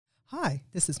Hi,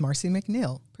 this is Marcy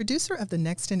McNeil, producer of the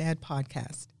Next in Ed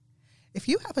podcast. If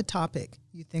you have a topic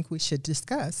you think we should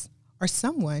discuss or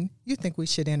someone you think we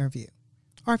should interview,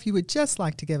 or if you would just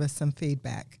like to give us some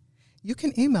feedback, you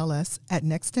can email us at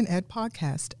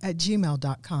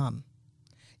nextinedpodcast@gmail.com.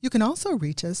 You can also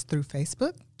reach us through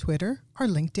Facebook, Twitter, or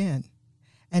LinkedIn.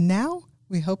 And now,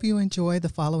 we hope you enjoy the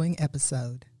following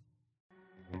episode.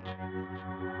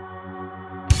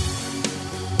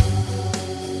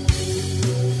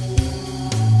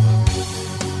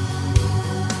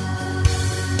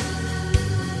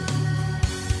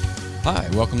 Hi,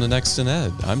 welcome to Next in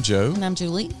Ed. I'm Joe. And I'm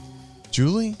Julie.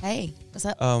 Julie? Hey, what's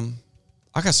up? I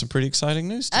got some pretty exciting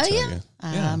news to tell you.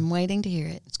 I'm waiting to hear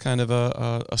it. It's kind of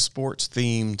a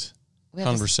sports-themed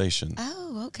conversation.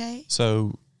 Oh, okay.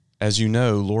 So, as you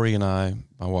know, Lori and I,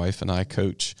 my wife and I,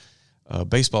 coach a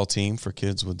baseball team for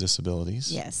kids with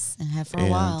disabilities. Yes, and have for a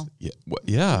while.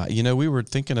 Yeah, you know, we were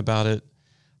thinking about it.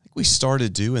 I think we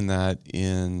started doing that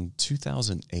in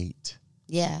 2008.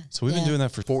 Yeah. So we've been doing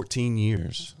that for 14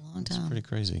 years. That's a long time. It's pretty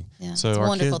crazy. Yeah, so it's a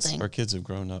wonderful thing. Our kids have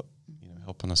grown up,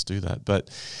 helping us do that. But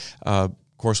of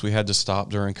course, we had to stop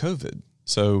during COVID.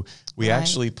 So we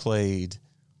actually played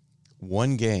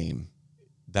one game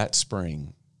that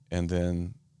spring, and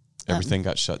then everything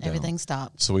got shut down. Everything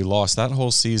stopped. So we lost that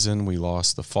whole season. We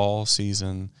lost the fall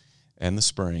season and the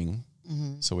spring.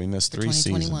 Mm-hmm. So we missed 3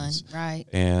 seasons. Right.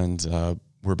 And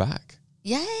we're back.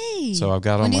 Yay. So I've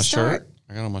got on my shirt.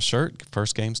 I got on my shirt.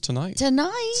 First game's tonight.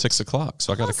 6 o'clock.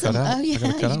 So I got to cut out. Oh, yeah, I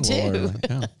got to cut out Lori.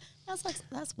 Yeah.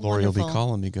 That's Lori will be wonderful.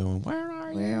 calling me going, where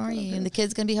are you? Where are you? And the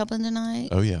kid's going to be helping tonight?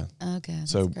 Oh, yeah. Okay.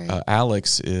 So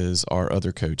Alex is our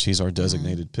other coach. He's our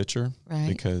designated pitcher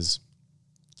because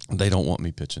they don't want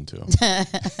me pitching to him.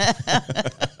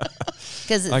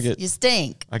 Because you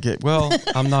stink.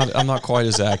 I'm not quite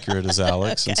as accurate as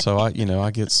Alex. Okay. And so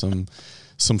I get some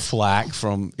flack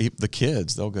from the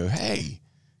kids. They'll go, hey.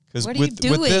 Because with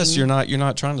this, you're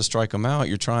not trying to strike them out.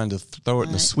 You're trying to throw it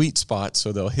in a sweet spot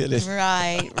so they'll hit it.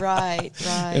 Right.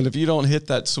 And if you don't hit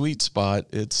that sweet spot,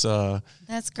 it's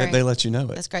that's great. They let you know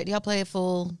it. That's great. Do y'all play a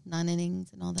full 9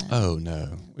 innings and all that? Oh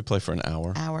no, we play for an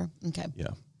hour. Okay. Yeah.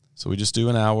 So we just do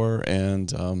an hour,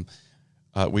 and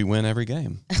we win every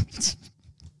game. I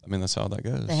mean, that's how that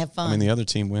goes. They have fun. I mean, the other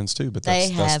team wins too, but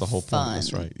that's the whole point.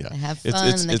 That's right. Yeah. They have fun.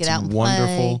 It's get out and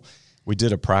wonderful. Play. We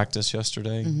did a practice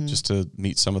yesterday just to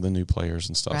meet some of the new players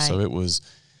and stuff. Right. So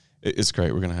it's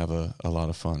great. We're going to have a lot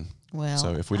of fun. Well,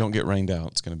 so if we don't get rained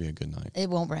out, it's going to be a good night. It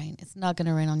won't rain. It's not going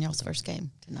to rain on y'all's first game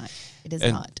tonight. It is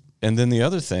not. And then the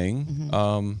other thing,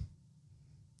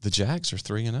 the Jags are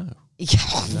 3-0.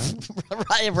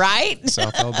 Yeah. Right.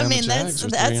 South Alabama Jags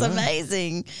that's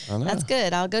amazing. I know. That's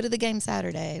good. I'll go to the game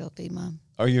Saturday. It'll be my.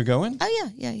 Are you going?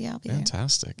 Oh yeah. I'll be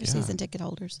Fantastic. there. Season ticket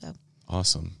holder. So.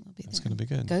 Awesome. That's going to be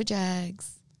good. Go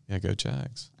Jags. Yeah, go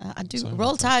Jags. I do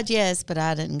Roll Tide, yes, but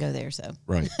I didn't go there. So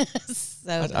right.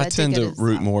 So I tend to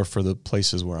root more for the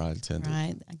places where I attended.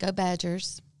 Right. Go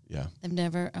Badgers. Yeah. They've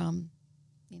never,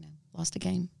 lost a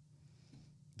game.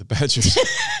 The Badgers,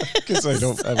 because they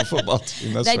don't have a football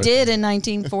team. That's they right. did in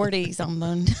 1940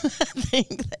 something. I think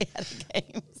they had a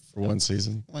game. For one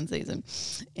season.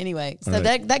 Anyway, so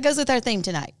that goes with our theme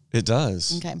tonight. It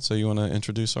does. Okay. So you want to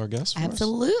introduce our guest for us?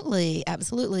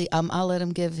 Absolutely. I'll let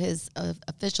him give his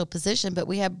official position, but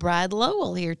we have Brad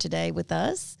Lowell here today with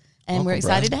us, and Welcome, we're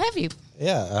excited Brad. to have you.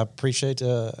 Yeah, I appreciate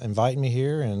inviting me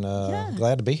here, and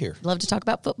glad to be here. Love to talk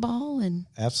about football and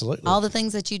absolutely all the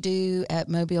things that you do at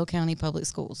Mobile County Public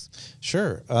Schools.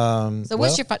 Sure. So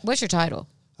what's your title?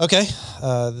 Okay,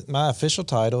 my official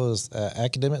title is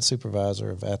Academic Supervisor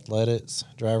of Athletics,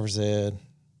 Driver's Ed,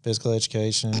 Physical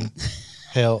Education,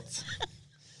 Health,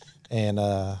 and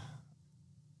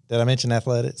did I mention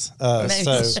athletics?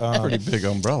 Pretty big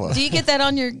umbrella. Do you get that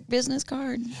on your business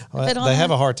card? Well, they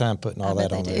have a hard time putting all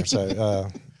that on there,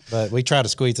 so but we try to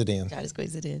squeeze it in.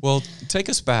 Well, take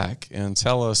us back and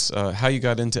tell us how you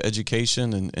got into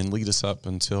education and lead us up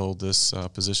until this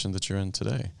position that you're in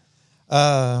today.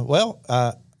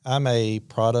 I'm a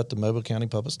product of Mobile County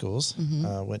Public Schools.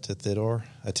 Went to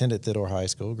attended Theodore High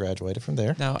School, graduated from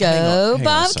there. Now, Go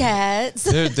Bobcats!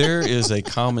 There is a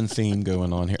common theme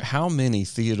going on here. How many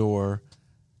Theodore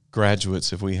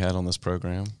graduates have we had on this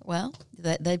program? Well,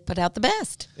 they put out the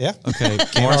best. Yeah. Okay.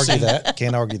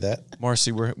 Can't argue that.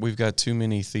 Marcy, we've got too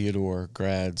many Theodore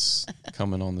grads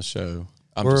coming on the show.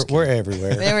 We're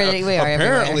everywhere. We are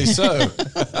apparently everywhere. So.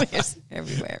 We're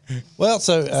everywhere. Well,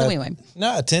 so anyway. No,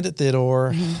 I attended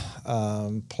Theodore,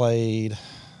 played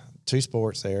 2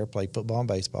 sports there, played football and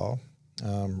baseball.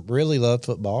 Really loved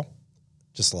football,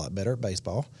 just a lot better at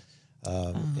baseball.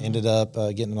 Ended up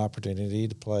getting an opportunity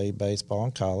to play baseball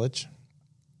in college.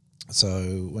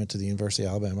 So went to the University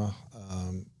of Alabama,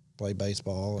 played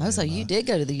baseball. Oh, so you did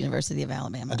go to the University of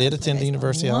Alabama. I did attend the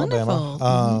University of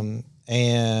Alabama.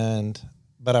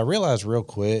 But I realized real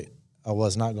quick I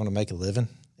was not going to make a living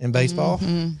in baseball.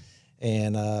 Mm-hmm.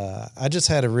 And I just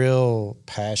had a real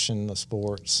passion of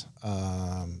sports.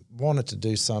 Wanted to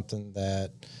do something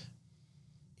that,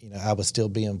 I would still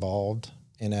be involved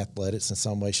in athletics in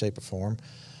some way, shape, or form.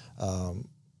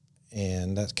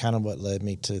 And that's kind of what led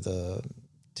me to the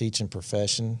teaching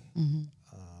profession. Mm-hmm.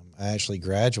 I actually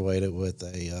graduated with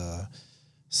a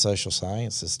social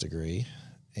sciences degree.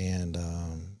 And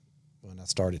when I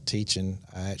started teaching,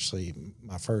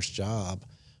 my first job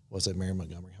was at Mary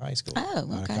Montgomery High School out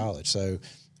of college. So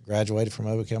graduated from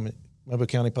Mobile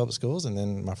County Public Schools, and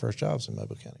then my first job was in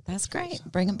Mobile County. That's great.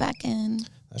 Bring them back in.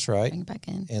 That's right. Bring it back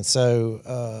in. And so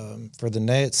for the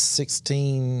next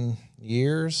 16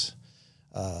 years,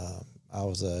 I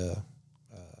was a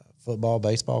football,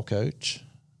 baseball coach,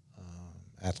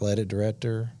 athletic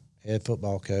director, head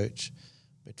football coach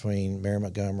between Mary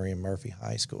Montgomery and Murphy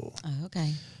High School. Oh,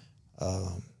 okay.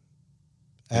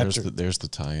 There's the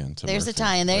tie-in to There's Murphy. The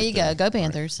tie-in. There you go. Go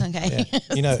Panthers. Right. Okay.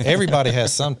 Yeah. Everybody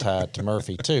has some tie to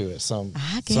Murphy too at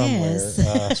somewhere.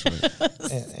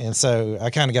 And so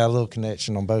I kind of got a little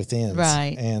connection on both ends.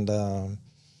 Right.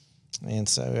 And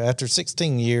so after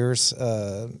 16 years,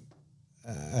 throughout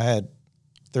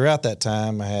that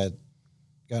time I had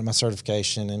got my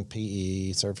certification in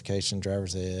PE, certification in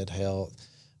driver's ed, health,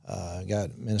 got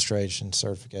administration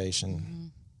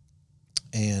certification,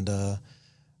 and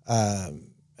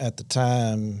at the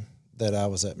time that I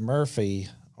was at Murphy,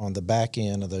 on the back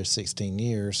end of those 16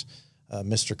 years,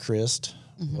 Mr. Christ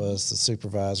was the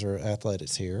supervisor of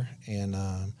athletics here. And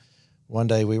one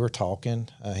day we were talking.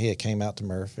 He had came out to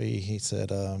Murphy. He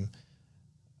said,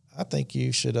 I think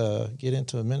you should get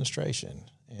into administration.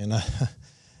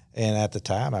 And at the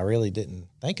time, I really didn't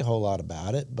think a whole lot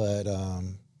about it. But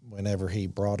whenever he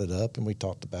brought it up and we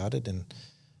talked about it, and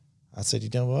I said, you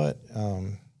know what?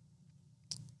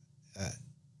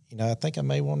 I think I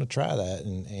may want to try that.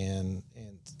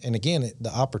 And again,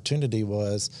 the opportunity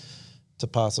was to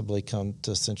possibly come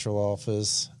to central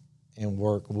office and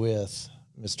work with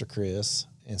Mr. Chris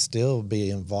and still be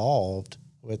involved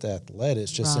with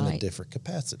athletics, just in a different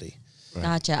capacity. Right.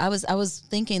 Gotcha. I was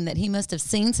thinking that he must have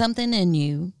seen something in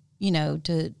you,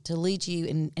 to lead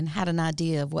you and had an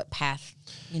idea of what path,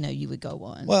 you would go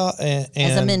on. Well, and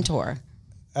as a mentor.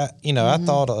 I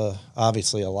thought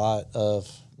obviously a lot of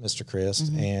Mr.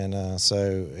 Christ, and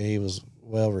so he was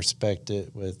well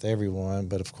respected with everyone.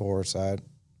 But of course, I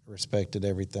respected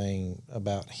everything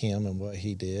about him and what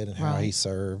he did and how he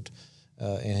served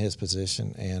in his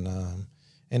position,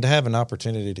 and to have an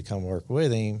opportunity to come work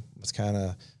with him was kind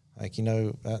of like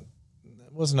that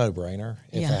was a no-brainer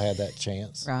if I had that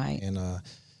chance, right?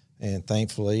 And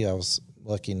thankfully, I was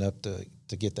lucky enough to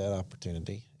get that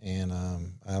opportunity. And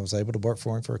I was able to work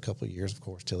for him for a couple of years, of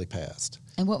course, till he passed.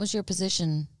 And what was your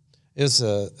position? It was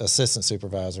assistant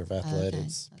supervisor of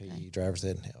athletics, PE, driver's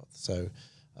ed, and health. So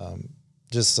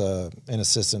just an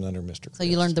assistant under Mr. Chris. So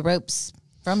you learned the ropes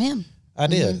from him? I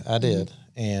did.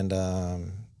 And,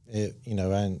 and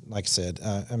like I said,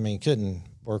 couldn't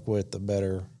work with a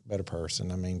better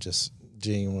person. Just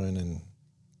genuine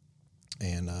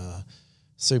and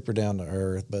super down to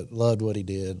earth, but loved what he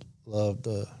did, loved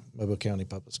the Mobile County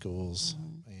Public Schools,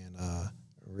 and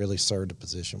really served the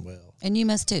position well. And you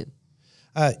must too.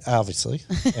 Obviously,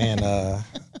 and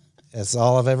that's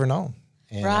all I've ever known.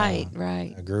 And, right.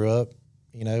 I grew up,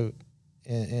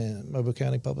 in Mobile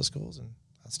County Public Schools, and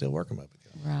I still work in Mobile County.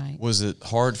 Right. Was it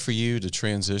hard for you to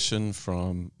transition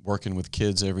from working with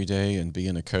kids every day and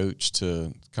being a coach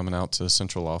to coming out to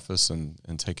central office and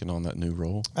taking on that new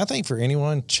role? I think for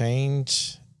anyone,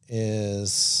 change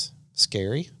is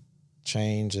scary.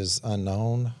 Change is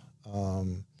unknown.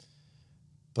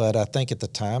 But I think at the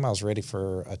time I was ready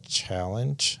for a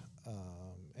challenge.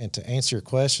 And to answer your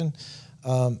question,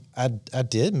 I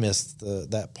did miss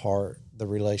that part, the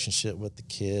relationship with the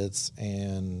kids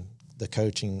and the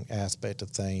coaching aspect of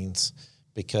things,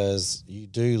 because you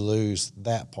do lose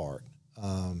that part.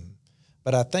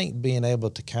 But I think being able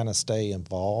to kind of stay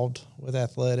involved with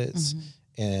athletics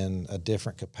in a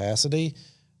different capacity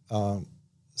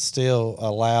still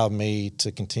allowed me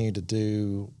to continue to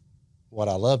do what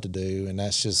I love to do, and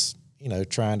that's just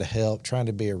trying to help, trying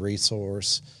to be a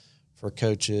resource for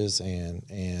coaches,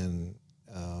 and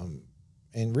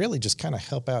really just kind of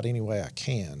help out any way I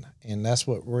can. And that's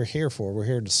what we're here for. We're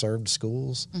here to serve the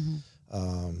schools,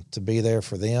 to be there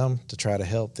for them, to try to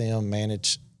help them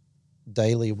manage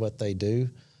daily what they do,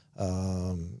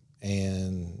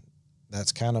 and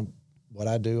that's kind of what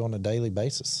I do on a daily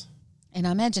basis. And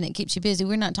I imagine it keeps you busy.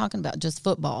 We're not talking about just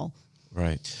football.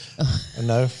 Right.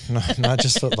 No, not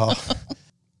just football.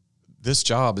 This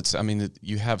job,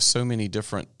 you have so many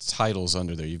different titles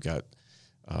under there. You've got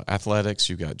athletics,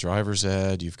 you've got driver's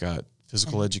ed, you've got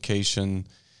physical education.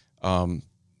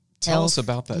 Tell us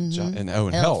about that job. And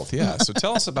health. Yeah. So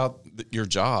tell us about your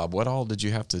job. What all did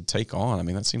you have to take on? I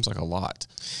mean, that seems like a lot.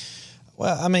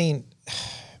 Well, I mean,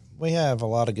 we have a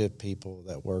lot of good people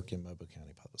that work in Mobile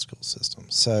County Public School System.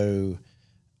 So,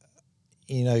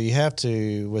 you have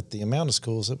to, with the amount of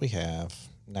schools that we have,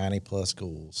 90 plus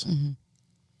schools,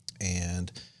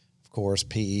 and of course,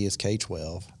 PE is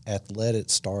K-12.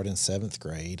 Athletics start in 7th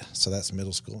grade, so that's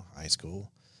middle school, high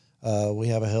school. We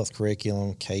have a health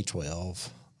curriculum, K-12.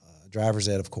 Driver's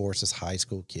ed, of course, is high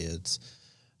school kids.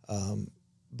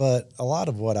 But a lot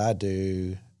of what I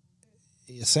do,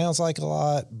 it sounds like a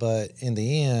lot, but in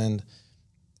the end,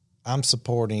 I'm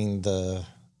supporting the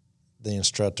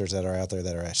instructors that are out there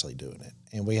that are actually doing it.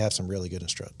 And we have some really good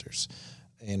instructors.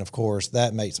 And, of course,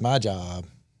 that makes my job,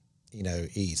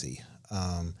 easy.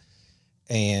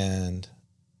 And,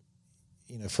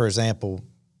 for example,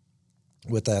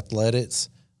 with athletics,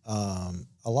 a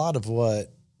lot of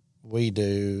what we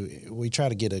do, we try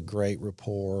to get a great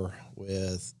rapport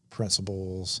with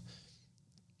principals,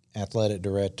 athletic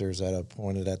directors that are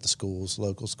appointed at the schools,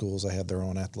 local schools. They have their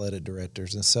own athletic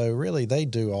directors. And so really they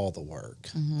do all the work.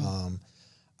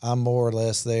 I'm more or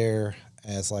less there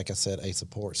as, like I said, a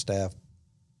support staff,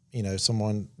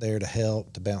 someone there to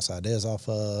help, to bounce ideas off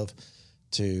of,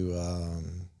 to,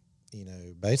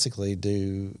 basically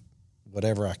do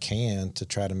whatever I can to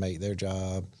try to make their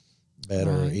job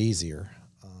better or easier.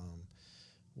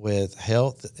 With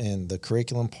health and the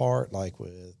curriculum part, like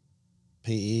with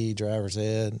PE, driver's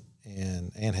ed,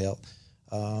 and health,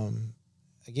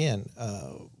 again,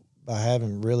 by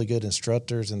having really good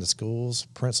instructors in the schools,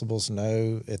 principals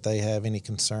know if they have any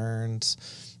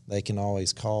concerns, they can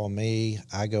always call me.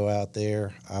 I go out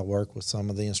there. I work with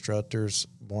some of the instructors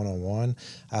one-on-one.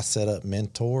 I set up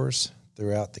mentors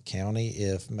throughout the county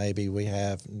if maybe we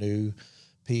have new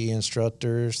PE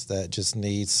instructors that just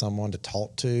need someone to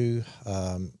talk to,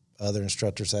 other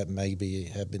instructors that maybe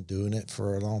have been doing it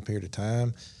for a long period of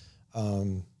time.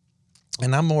 And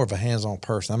I'm more of a hands-on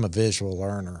person. I'm a visual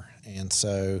learner. And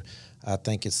so I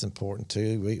think it's important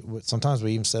too. Sometimes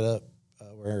we even set up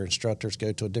where instructors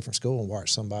go to a different school and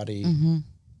watch somebody,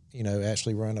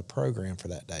 actually run a program for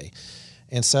that day.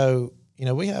 And so,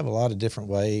 we have a lot of different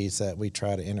ways that we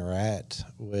try to interact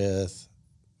with,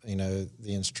 the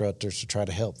instructors to try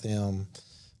to help them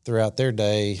throughout their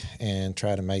day and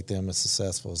try to make them as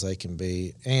successful as they can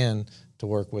be, and to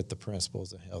work with the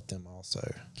principals and help them also.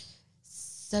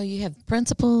 So you have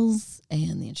principals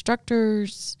and the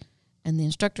instructors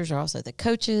are also the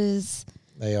coaches.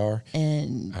 They are.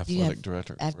 And athletic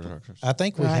directors. I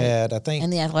think we had,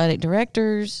 and the athletic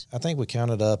directors. I think we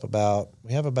counted up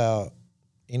we have about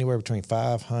anywhere between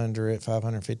 500,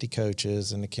 550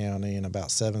 coaches in the county and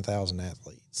about 7,000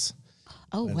 athletes.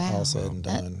 Oh, wow. All said and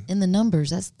done. In the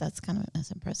numbers, that's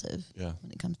impressive. Yeah.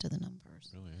 When it comes to the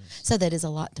numbers. It really is. So that is a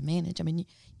lot to manage. I mean,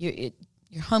 you're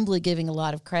humbly giving a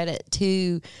lot of credit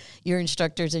to your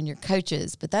instructors and your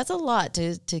coaches, but that's a lot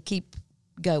to keep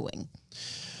going.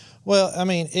 Well, I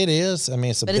mean, it is. I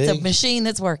mean, it's a machine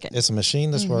that's working. It's a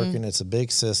machine that's working. It's a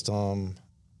big system,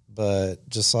 but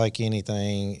just like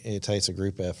anything, it takes a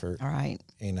group effort. All right.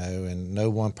 And no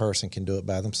one person can do it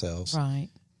by themselves. Right.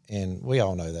 And we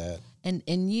all know that.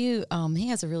 And you, he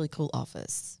has a really cool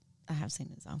office. I have seen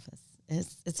his office.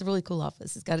 It's a really cool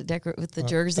office. It's got it decorated with the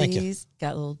jerseys.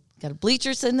 Got a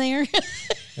bleachers in there.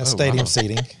 That's stadium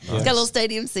seating. It's got a little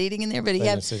stadium seating in there. But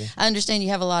I understand you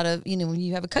have a lot of, when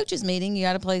you have a coaches meeting, you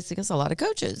got a place that gets a lot of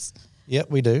coaches. Yep,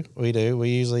 we do. We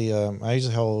usually, I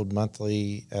usually hold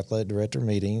monthly athletic director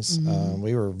meetings.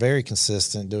 We were very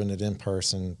consistent doing it in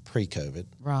person pre-COVID.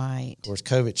 Right. Of course,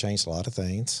 COVID changed a lot of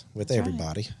things with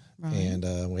everybody. Right.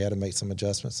 And we had to make some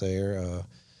adjustments there.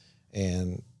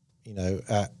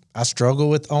 I struggle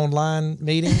with online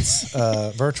meetings,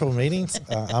 virtual meetings.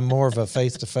 I'm more of a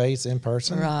face-to-face,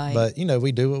 in-person. Right. But,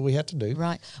 we do what we have to do.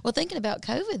 Right. Well, thinking about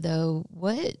COVID, though,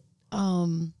 what,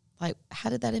 how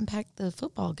did that impact the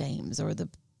football games or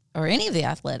any of the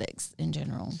athletics in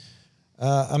general?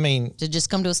 Did it just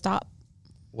come to a stop?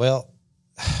 Well,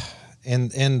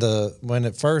 when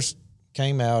it first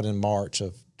came out in March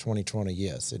of 2020,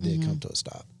 yes, it did come to a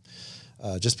stop,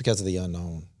 just because of the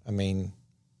unknown.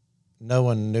 No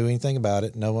one knew anything about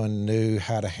it. No one knew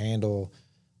how to handle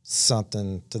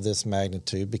something to this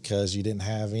magnitude because you didn't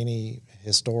have any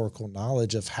historical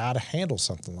knowledge of how to handle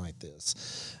something like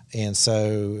this. And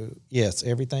so, yes,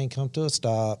 everything come to a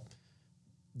stop.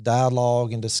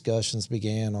 dialogue and discussions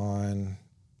began on,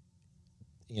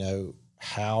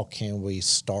 how can we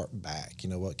start back?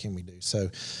 What can we do? So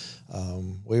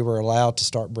we were allowed to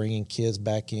start bringing kids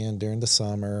back in during the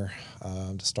summer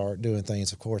to start doing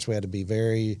things. Of course, we had to be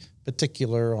very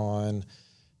particular on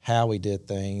how we did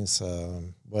things,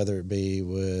 whether it be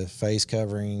with face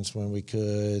coverings when we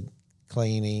could,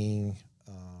 cleaning,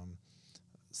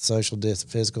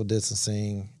 physical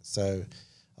distancing. So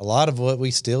a lot of what we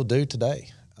still do today.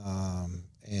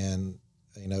 And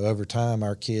over time,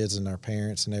 our kids and our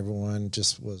parents and everyone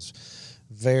just was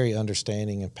very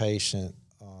understanding and patient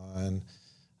on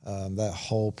that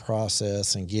whole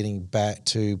process and getting back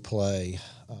to play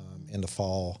in the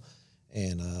fall.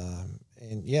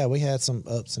 And yeah, we had some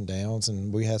ups and downs,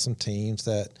 and we had some teams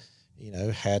that,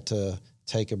 had to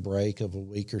take a break of a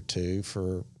week or two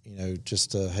for,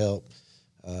 just to help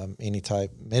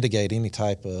mitigate any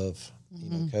type of,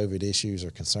 COVID issues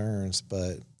or concerns.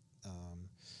 But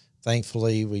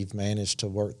thankfully, we've managed to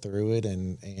work through it,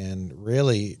 and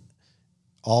really,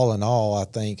 all in all, I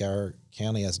think our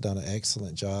county has done an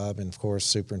excellent job, and of course,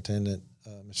 Superintendent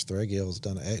Mr. Threadgill has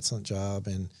done an excellent job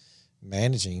in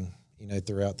managing,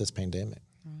 throughout this pandemic.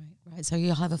 Right. So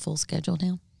you'll have a full schedule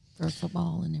now for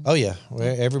football and everything? Oh yeah,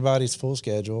 everybody's full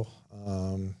schedule,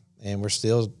 and we're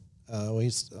still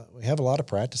we have a lot of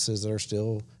practices that are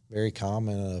still very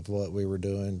common of what we were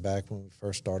doing back when we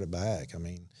first started back. I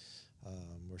mean,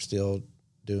 we're still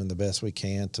doing the best we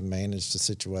can to manage the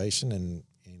situation, and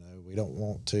we don't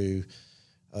want to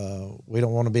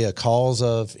be a cause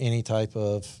of any type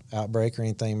of outbreak or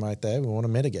anything like that. We want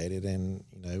to mitigate it, and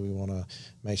we want to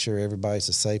make sure everybody's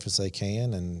as safe as they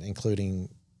can, and including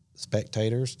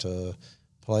spectators to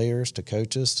players to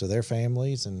coaches to their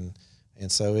families, and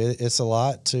so it's a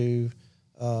lot to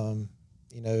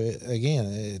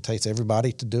it takes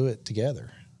everybody to do it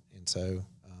together, and so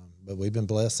but we've been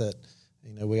blessed that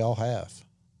we all have.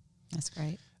 That's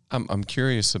great. I'm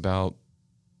curious about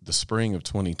the spring of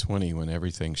 2020 when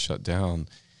everything shut down,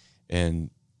 and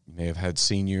you may have had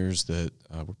seniors that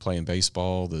were playing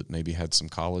baseball that maybe had some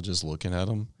colleges looking at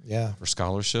them for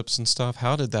scholarships and stuff.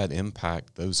 How did that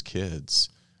impact those kids?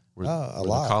 Were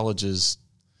the colleges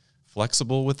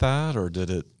flexible with that, or did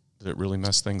it really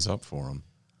mess things up for them?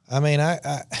 I mean,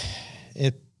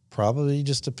 it probably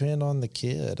just depend on the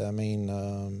kid. I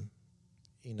mean,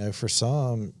 for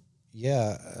some,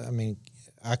 I mean,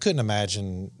 I couldn't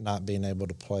imagine not being able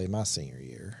to play my senior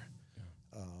year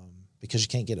because you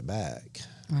can't get it back.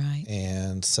 Right.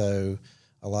 And so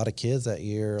a lot of kids that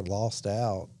year lost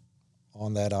out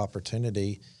on that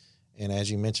opportunity. And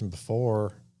as you mentioned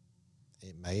before,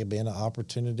 it may have been an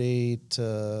opportunity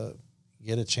to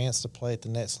get a chance to play at the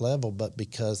next level, but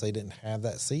because they didn't have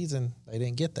that season, they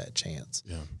didn't get that chance.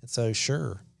 Yeah. And so,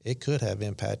 sure, it could have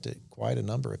impacted quite a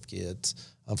number of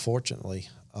kids, unfortunately.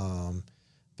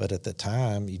 But at the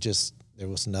time, there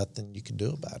was nothing you could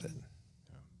do about it.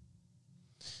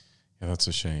 Yeah, that's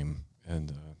a shame.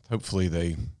 And hopefully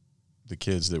the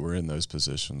kids that were in those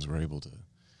positions were able to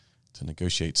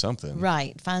negotiate something.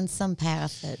 Right. Find some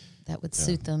path that would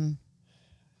suit them.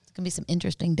 There's going to be some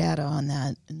interesting data on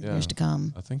that in the years to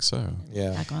come. I think so.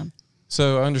 Yeah. Back on.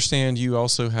 So I understand you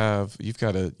also you've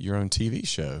got your own TV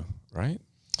show, right?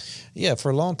 Yeah,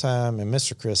 for a long time, and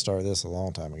Mr. Chris started this a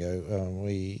long time ago.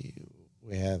 We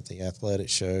have the athletic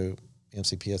show,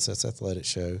 MCPSS athletic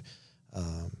show,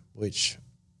 which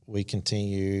we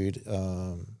continued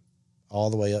all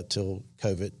the way up till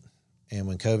COVID. And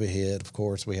when COVID hit, of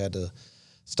course, we had to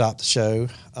stop the show.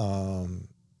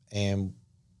 And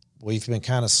we've been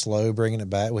kind of slow bringing it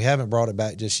back. We haven't brought it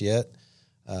back just yet.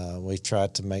 We've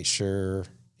tried to make sure,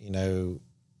 we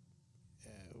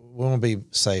want to be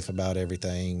safe about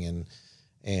everything.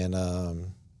 And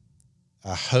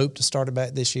I hope to start it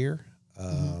back this year.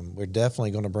 We're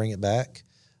definitely going to bring it back,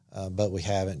 but we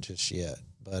haven't just yet.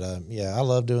 But, I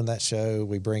love doing that show.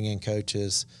 We bring in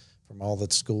coaches from all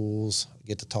the schools,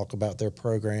 get to talk about their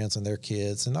programs and their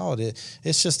kids and all it.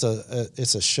 It's just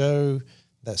it's a show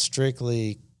that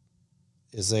strictly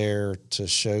is there to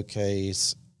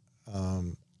showcase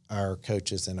our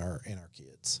coaches and our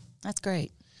kids. That's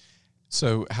great.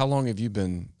 So how long have you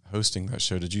been hosting that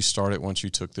show? Did you start it once you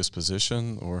took this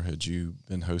position, or had you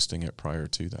been hosting it prior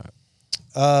to that?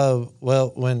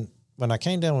 Well, when I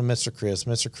came down with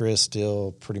Mr. Chris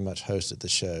still pretty much hosted the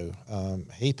show.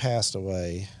 He passed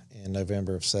away in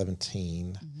November of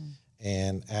 2017.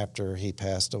 And after he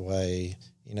passed away,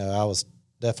 I was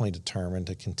definitely determined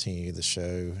to continue the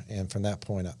show. And from that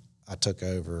point, I took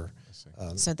over.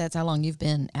 So that's how long you've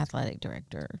been athletic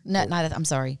director? I'm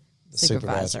sorry,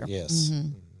 supervisor. Yes.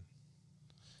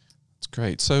 That's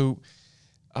great. So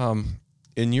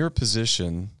in your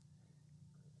position,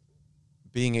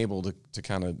 being able to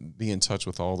kind of be in touch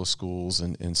with all the schools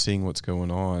and seeing what's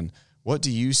going on, what do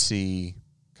you see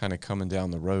kind of coming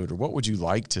down the road, or what would you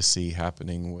like to see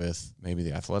happening with maybe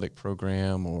the athletic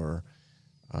program or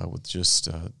with just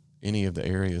any of the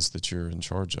areas that you're in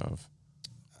charge of?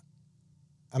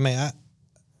 I mean, I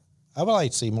would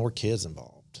like to see more kids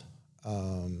involved.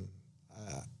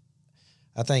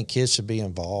 I think kids should be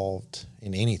involved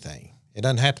in anything. It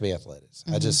doesn't have to be athletics.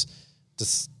 I just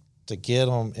to get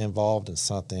them involved in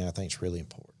something, I think is really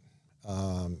important.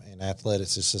 And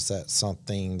athletics is just that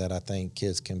something that I think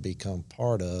kids can become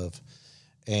part of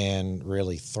and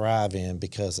really thrive in,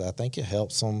 because I think it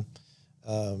helps them,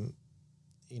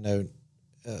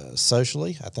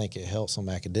 socially. I think it helps them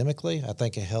academically. I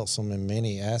think it helps them in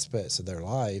many aspects of their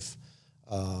life,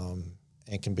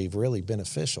 and can be really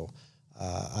beneficial.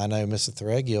 I know Mr.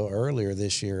 Threadgill earlier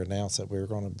this year announced that we were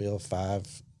going to build 5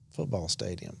 football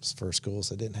stadiums for schools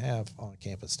that didn't have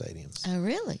on-campus stadiums. Oh,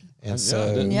 really? And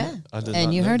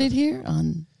and you heard it here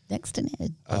on Next and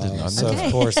Ed. I did not know. So,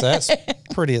 of course, that's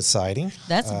pretty exciting.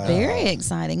 That's very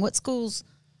exciting. What schools?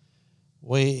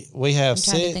 We have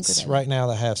 6 right now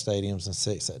that have stadiums and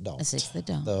 6 that don't. 6 that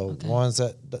don't. The ones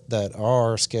that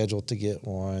are scheduled to get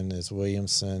one is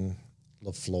Williamson,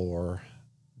 LaFleur,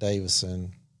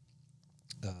 Davison,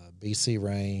 BC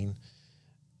Rain,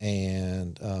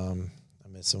 and I'm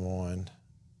missing one.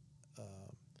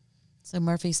 So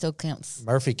Murphy still counts.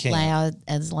 Murphy can't. Loud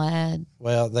as LAD.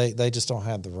 Well, they just don't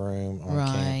have the room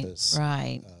on campus,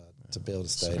 to build a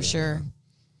stadium. For sure.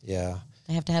 Yeah.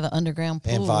 They have to have an underground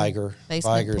pool. And Viger.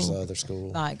 Viger's pool. the other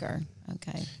school. Viger.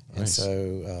 Okay. And nice.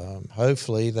 So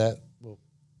hopefully that will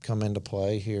come into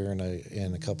play here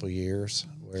in a couple of years.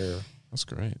 Where that's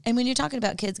great. And when you're talking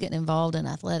about kids getting involved in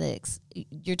athletics,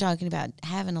 you're talking about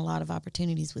having a lot of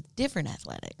opportunities with different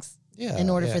athletics. Yeah, in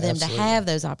order for them absolutely. to have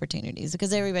those opportunities,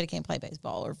 because everybody can't play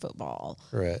baseball or football.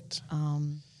 Correct.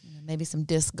 Maybe some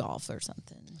disc golf or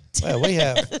something. Well, we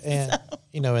have, and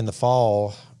in the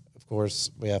fall, of course,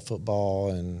 we have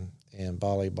football and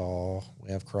volleyball.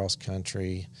 We have cross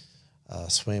country,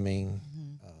 swimming,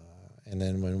 and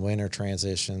then when winter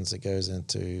transitions, it goes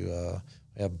into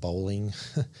we have bowling.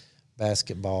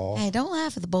 Basketball. Hey, don't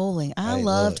laugh at the bowling. I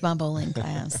loved my bowling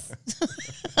class.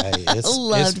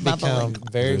 It's become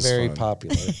very, very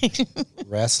popular.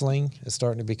 Wrestling is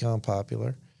starting to become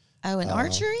popular. Oh, and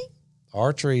archery?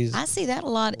 Archery. I see that a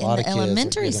lot in the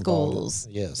elementary schools.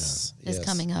 Yes. It's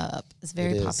coming up. It's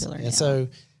very popular now. And so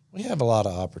we have a lot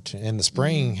of opportunity. And the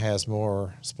spring has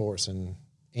more sports than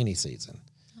any season.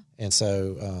 And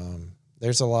so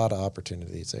there's a lot of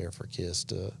opportunities there for kids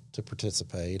to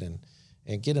participate and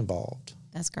get involved.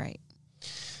 That's great.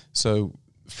 So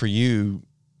for you,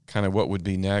 kind of what would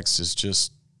be next is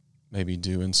just maybe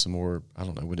doing some more, I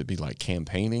don't know, would it be like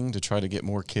campaigning to try to get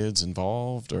more kids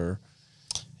involved or?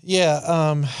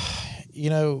 Yeah.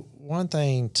 One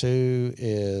thing too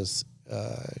is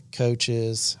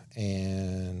coaches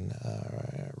and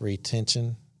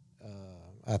retention.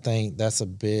 I think that's a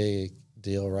big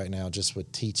deal right now just with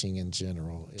teaching in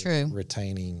general. True.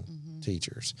 Retaining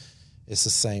teachers. It's the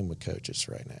same with coaches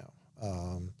right now.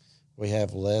 We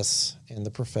have less in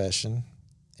the profession,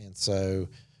 and so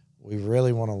we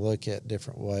really want to look at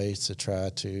different ways to try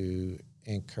to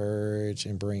encourage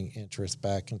and bring interest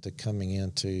back into coming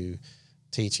into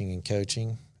teaching and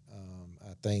coaching.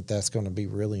 I think that's going to be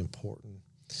really important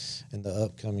in the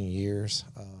upcoming years.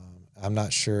 I'm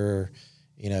not sure,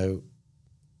 the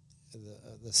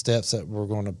steps that we're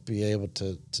going to be able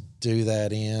to do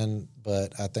that in,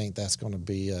 but I think that's going to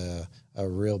be a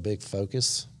real big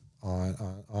focus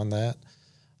on that.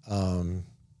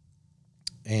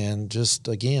 And just,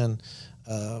 again,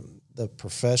 the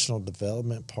professional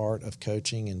development part of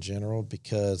coaching in general,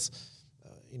 because,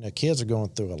 kids are going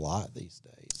through a lot these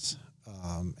days.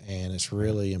 And it's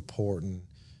really important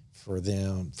for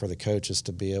the coaches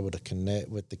to be able to connect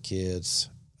with the kids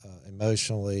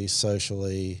emotionally,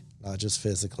 socially, not just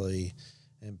physically,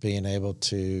 and being able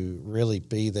to really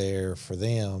be there for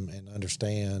them and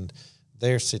understand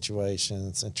their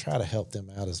situations and try to help them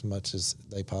out as much as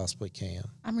they possibly can.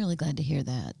 I'm really glad to hear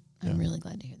that. I'm really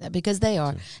glad to hear that, because they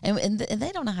are, and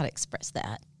they don't know how to express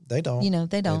that. They don't.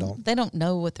 They don't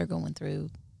know what they're going through,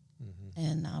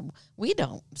 and we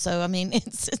don't. So, I mean,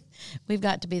 we've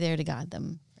got to be there to guide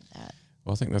them for that.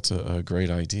 Well, I think that's a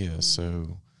great idea.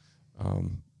 So,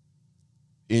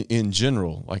 in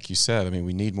general, like you said, I mean,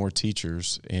 we need more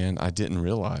teachers, and I didn't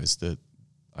realize that.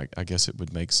 I guess it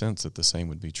would make sense that the same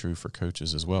would be true for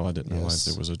coaches as well. I didn't realize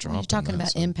there was a drop. You're talking about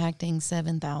impacting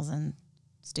 7,000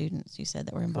 students. You said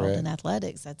that were involved in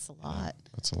athletics. That's a lot. Yeah,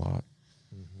 that's a lot.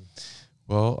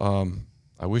 Well,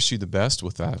 I wish you the best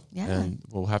with that. Yeah. And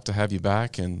we'll have to have you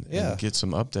back and get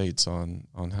some updates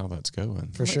on how that's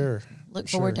going. For sure. Look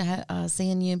forward to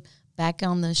seeing you back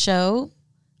on the show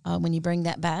when you bring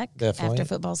that back after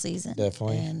football season.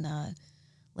 Definitely. And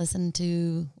listen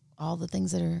to all the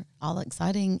things that are all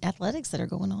exciting athletics that are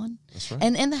going on. That's right.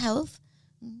 And the health.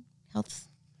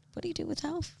 What do you do with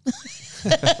health?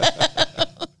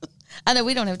 I know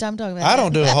we don't have time to talk about I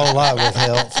don't do a whole lot with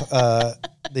health.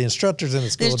 The instructors in the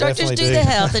school definitely do. The instructors do the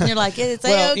health, and you're like, it's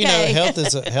well, okay.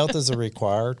 Health is a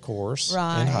required course in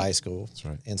high school. That's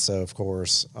right. And so, of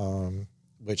course,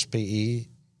 which PE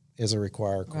is a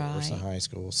required course in high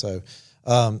school. So,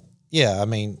 I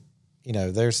mean,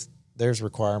 there's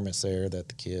requirements there that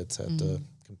the kids have to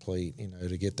complete,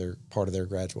 to get their part of their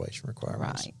graduation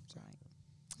requirements. Right.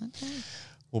 Okay.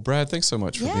 Well, Brad, thanks so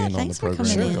much for being on the program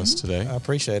with us today. I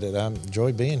appreciate it. I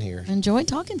enjoyed being here. Enjoyed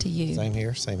talking to you. Same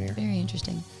here. Very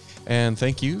interesting. And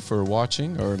thank you for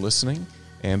watching or listening.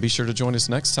 And be sure to join us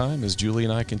next time as Julie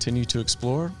and I continue to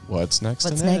explore What's Next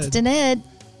in Ed.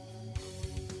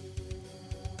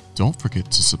 Don't forget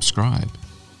to subscribe.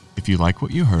 If you like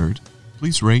what you heard,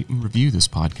 please rate and review this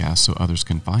podcast so others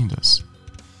can find us.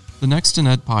 The Next in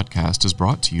Ed podcast is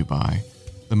brought to you by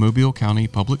the Mobile County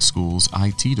Public Schools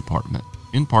IT Department,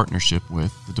 in partnership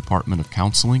with the Department of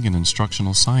Counseling and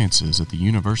Instructional Sciences at the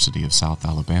University of South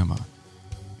Alabama.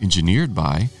 Engineered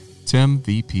by Tim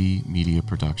VP Media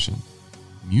Production.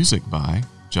 Music by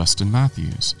Justin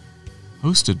Matthews.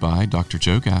 Hosted by Dr.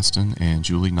 Joe Gaston and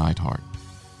Julie Neidhart.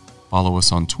 Follow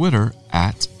us on Twitter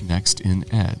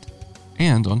 @NextInEd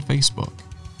and on Facebook.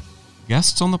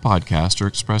 Guests on the podcast are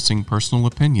expressing personal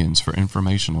opinions for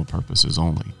informational purposes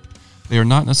only. They are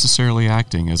not necessarily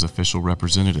acting as official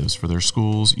representatives for their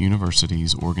schools,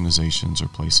 universities, organizations, or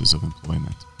places of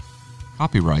employment.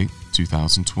 Copyright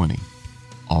 2020.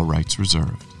 All rights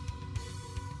reserved.